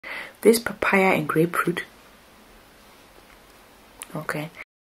this papaya and grapefruit. Okay.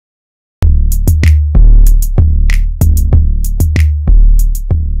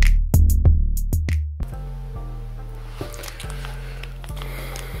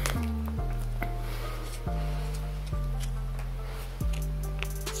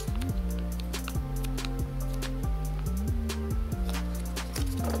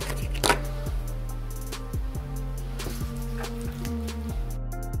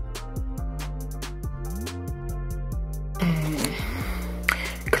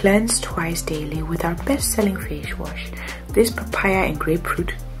 Cleanse twice daily with our best-selling face wash, this papaya and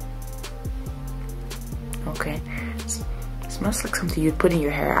grapefruit. Okay, smells like something you'd put in your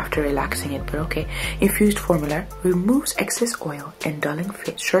hair after relaxing it, but okay. Infused formula removes excess oil and dulling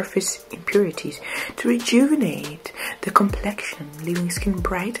surface impurities to rejuvenate the complexion, leaving skin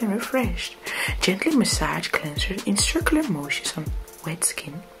bright and refreshed. Gently massage cleanser in circular motions on wet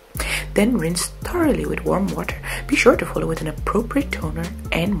skin. Then rinse thoroughly with warm water. Be sure to follow with an appropriate toner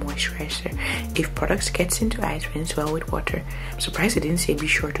and moisturizer. If products gets into eyes, rinse well with water. I'm surprised it didn't say be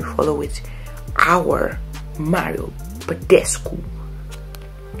sure to follow with our Mario Badescu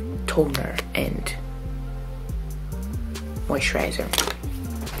toner and moisturizer.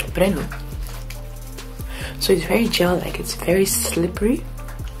 But anyway, so it's very gel-like, it's very slippery.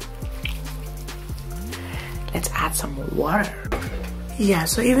 Let's add some water. Yeah,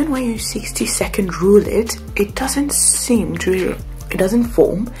 so even when you 60-second rule it, it doesn't seem to, it doesn't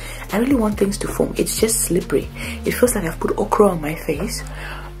foam. I really want things to foam. It's just slippery. It feels like I've put okra on my face,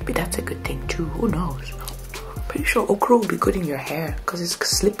 but that's a good thing too. Who knows? Pretty sure okra will be good in your hair because it's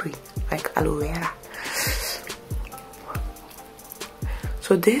slippery like aloe vera.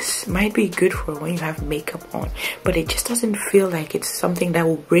 So this might be good for when you have makeup on, but it just doesn't feel like it's something that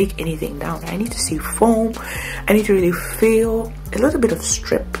will break anything down. I need to see foam. I need to really feel a little bit of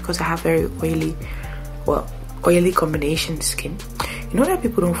strip because I have very oily, well, oily combination skin. You know that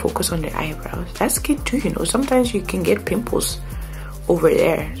people don't focus on their eyebrows? That's skin too, you know. Sometimes you can get pimples over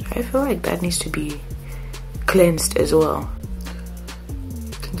there. So I feel like that needs to be cleansed as well.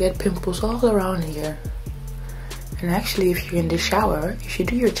 You can get pimples all around here. And actually, if you're in the shower, you should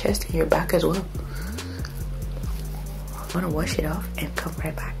do your chest and your back as well. I'm gonna wash it off and come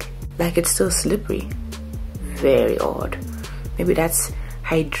right back. Like it's still slippery. Very odd. Maybe that's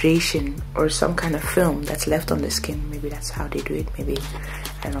hydration or some kind of film that's left on the skin. Maybe that's how they do it. Maybe,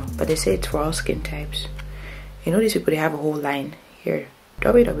 I don't know. But they say it's for all skin types. You know, these people, they have a whole line here.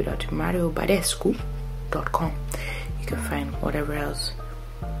 www.mariobadescu.com. You can find whatever else.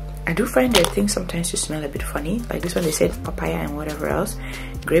 I do find that things sometimes just smell a bit funny. Like this one, they said papaya and whatever else.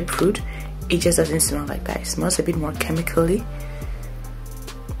 Grapefruit, it just doesn't smell like that. It smells a bit more chemically.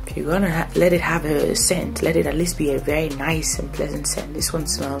 If you're gonna let it have a scent, let it at least be a very nice and pleasant scent. This one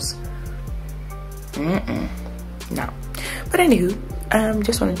smells no. But anywho,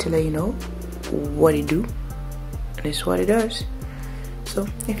 just wanted to let you know what it do. And this is what it does. So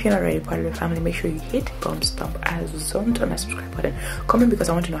if you're not already part of the family, make sure you hit thumbs up as on that subscribe button. Comment because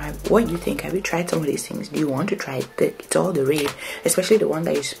I want to know what you think. Have you tried some of these things? Do you want to try it? It's all the rage, especially the one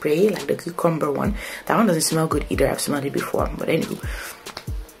that you spray, like the cucumber one. That one doesn't smell good either. I've smelled it before, but anyway.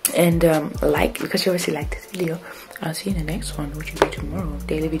 And like, because you obviously liked this video, I'll see you in the next one, which will be tomorrow.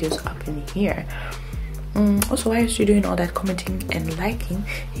 Daily videos up in here. Also, while you're doing all that commenting and liking,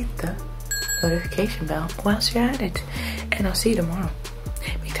 hit the notification bell whilst you're at it, and I'll see you tomorrow.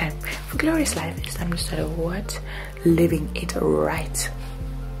 Make time for glorious life. It's time to start what? Living it right.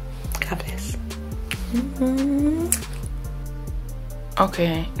 God bless.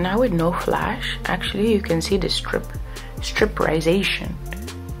 Okay, now with no flash, actually you can see the striperization.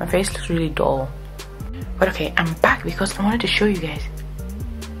 My face looks really dull. But okay, I'm back because I wanted to show you guys.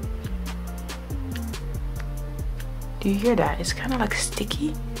 Do you hear that? It's kind of like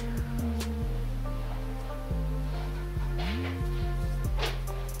sticky.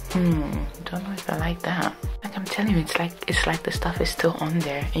 Don't know if I like that. Like I'm telling you, it's like the stuff is still on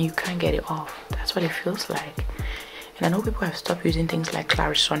there and you can't get it off. That's what it feels like. And I know people have stopped using things like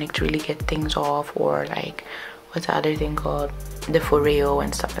Clarisonic to really get things off, or like what's the other thing called, the Foreo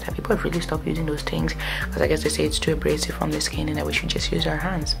and stuff like that. People have really stopped using those things because I guess they say it's too abrasive on the skin and that we should just use our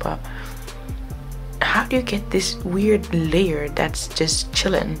hands. But how do you get this weird layer that's just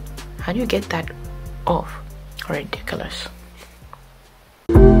chilling? How do you get that off? Ridiculous.